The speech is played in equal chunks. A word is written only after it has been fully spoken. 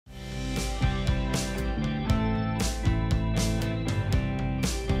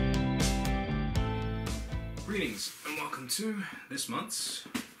to this month's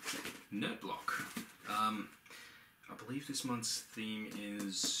Nerd Block. I believe this month's theme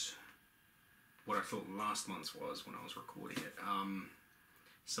is what I thought last month's was when I was recording it.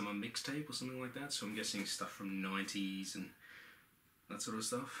 Summer Mixtape or something like that, so I'm guessing stuff from 90s and that sort of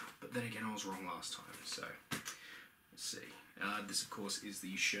stuff. But then again, I was wrong last time, so let's see. This, of course, is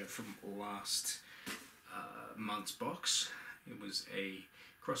the shirt from last month's box. It was a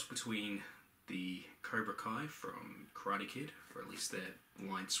cross between the Cobra Kai from Karate Kid, or at least their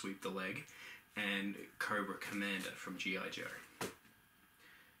line Sweep the Leg, and Cobra Commander from G.I. Joe.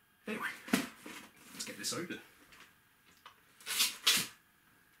 Anyway, let's get this open.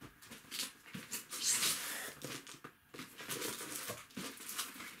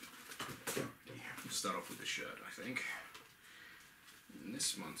 We'll start off with the shirt, I think. And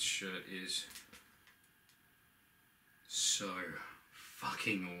this month's shirt is so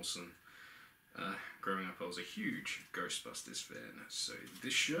fucking awesome. Growing up, I was a huge Ghostbusters fan, so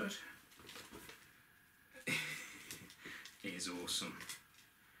this shirt is awesome.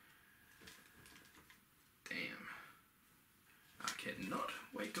 Damn. I cannot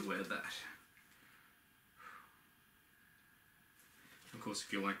wait to wear that. Of course,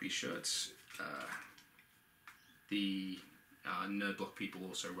 if you like these shirts, the Nerd Block people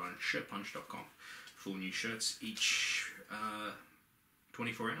also run shirtpunch.com. Full new shirts each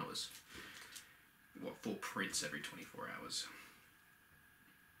 24 hours. What, 4 prints every 24 hours.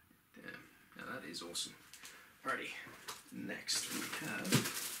 Damn, now that is awesome. Alrighty, next we have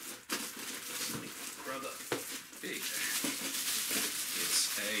something rather big.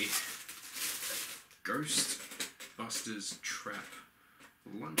 It's a Ghostbusters Trap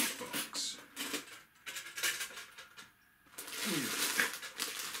lunchbox.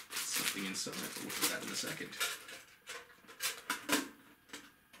 Something inside, we'll look at that in a second.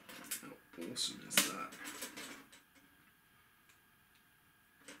 How awesome is that?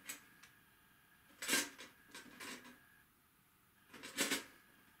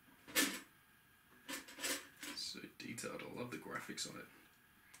 So detailed, I love the graphics on it.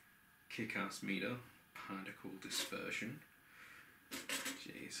 Kick-ass meter, particle dispersion.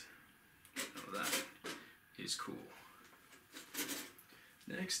 Jeez, oh, that is cool.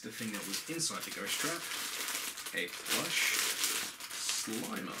 Next, the thing that was inside the ghost trap, a plush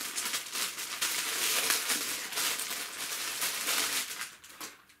Slimer.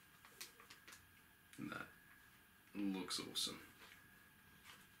 And that looks awesome.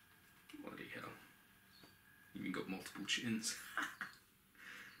 Bloody hell. Even got multiple chins.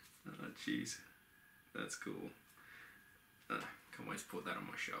 Oh jeez, that's cool. Can't wait to put that on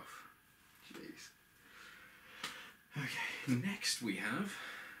my shelf. Jeez. Okay, next we have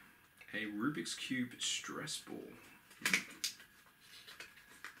a Rubik's Cube stress ball. If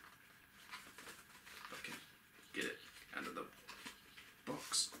I can get it out of the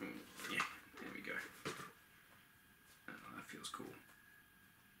box. Yeah, there we go. Oh, that feels cool.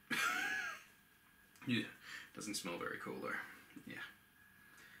 Yeah, doesn't smell very cool though. Yeah,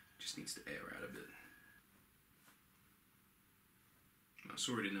 just needs to air out a bit. I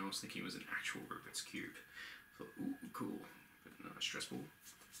saw it and I was thinking it was an actual Rubik's Cube. I thought, ooh, cool. But no, stress ball.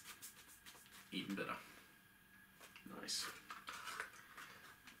 Even better. Nice.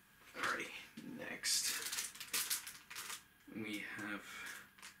 Alrighty, next we have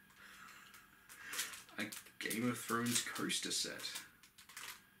a Game of Thrones coaster set.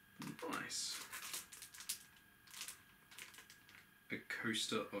 Nice. A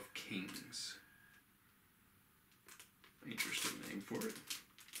Coaster of Kings. Interesting name for it.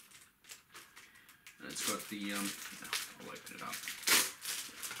 And it's got the, I'll open it up.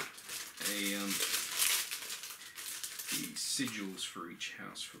 The sigils for each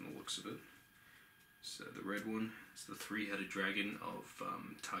house from the looks of it. So the red one is the 3-headed dragon of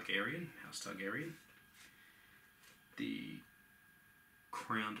Targaryen, House Targaryen. The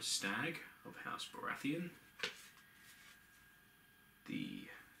crowned stag of House Baratheon. The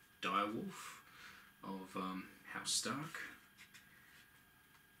direwolf of House Stark.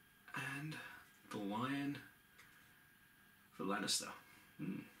 And the lion for Lannister.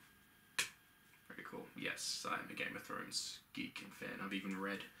 Very cool. Yes, I am a Game of Thrones geek and fan. I've even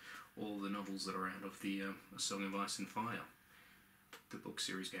read all the novels that are out of the A Song of Ice and Fire. The book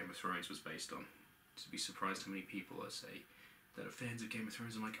series Game of Thrones was based on. To be surprised how many people I say that are fans of Game of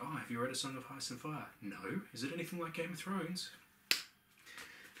Thrones. I'm like, oh, have you read A Song of Ice and Fire? No. Is it anything like Game of Thrones?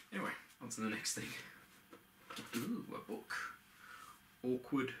 Anyway, on to the next thing. Ooh, a book.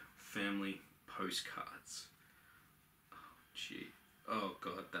 Awkward Family Postcards. Oh, gee. Oh,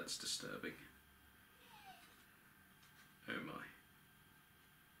 God, that's disturbing. Oh, my.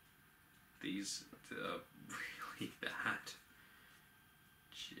 These are really The hat.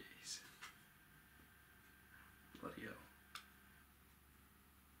 Jeez. Bloody hell.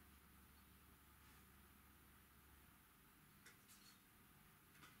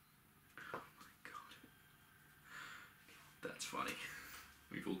 Oh my god. That's funny.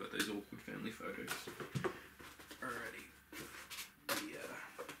 We've all got those awkward family photos. Alrighty.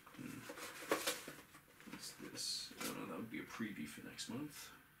 What's this? Oh no, that would be a preview for next month.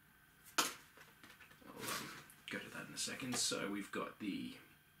 I'll go to that in a second. So we've got the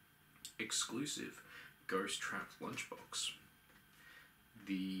exclusive Ghost Trap lunchbox,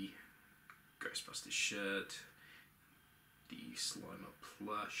 the Ghostbusters shirt, the Slimer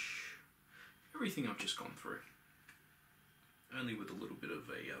plush, everything I've just gone through. Only with a little bit of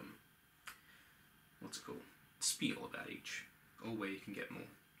a, what's it called? Spiel about each, or where you can get more.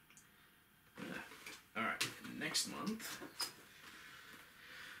 Alright, next month,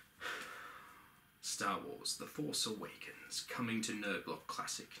 Star Wars The Force Awakens, coming to Nerdblock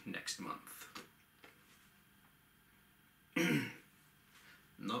Classic next month.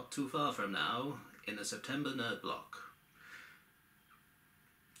 Not too far from now, in the September Nerdblock.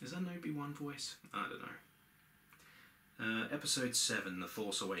 Is that an Obi-Wan voice? I don't know. Episode 7, The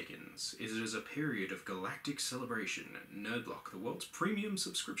Force Awakens. It is a period of galactic celebration. Nerdblock, the world's premium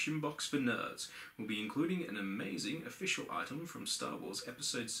subscription box for nerds, will be including an amazing official item from Star Wars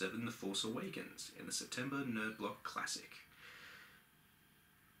Episode 7, The Force Awakens, in the September Nerdblock Classic.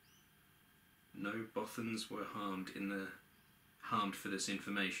 No Bothans were harmed for this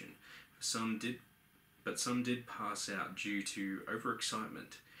information. Some did pass out due to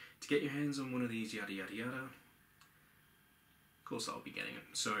overexcitement. To get your hands on one of these, yada yada yada. Of course I'll be getting it.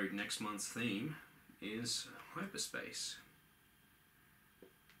 So next month's theme is hyperspace.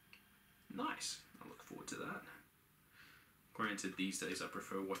 Nice. I look forward to that. Granted, these days I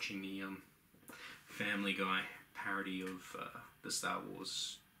prefer watching the Family Guy parody of the Star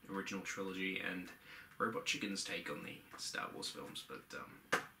Wars original trilogy and Robot Chicken's take on the Star Wars films, but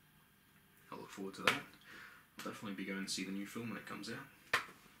I look forward to that. I'll definitely be going to see the new film when it comes out.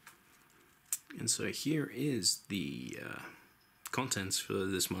 And so here is the contents for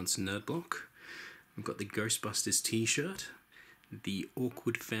this month's Nerd Block. We've got the Ghostbusters t-shirt, the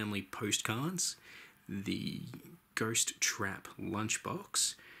Awkward Family postcards, the Ghost Trap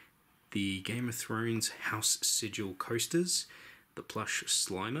lunchbox, the Game of Thrones House Sigil coasters, the plush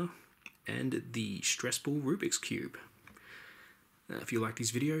Slimer, and the Stressball Rubik's Cube. If you like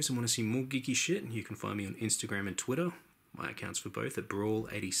these videos and want to see more geeky shit, you can find me on Instagram and Twitter. My accounts for both are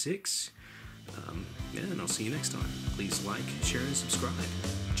Brawl86. And I'll see you next time. Please like, share, and subscribe.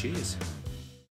 Cheers.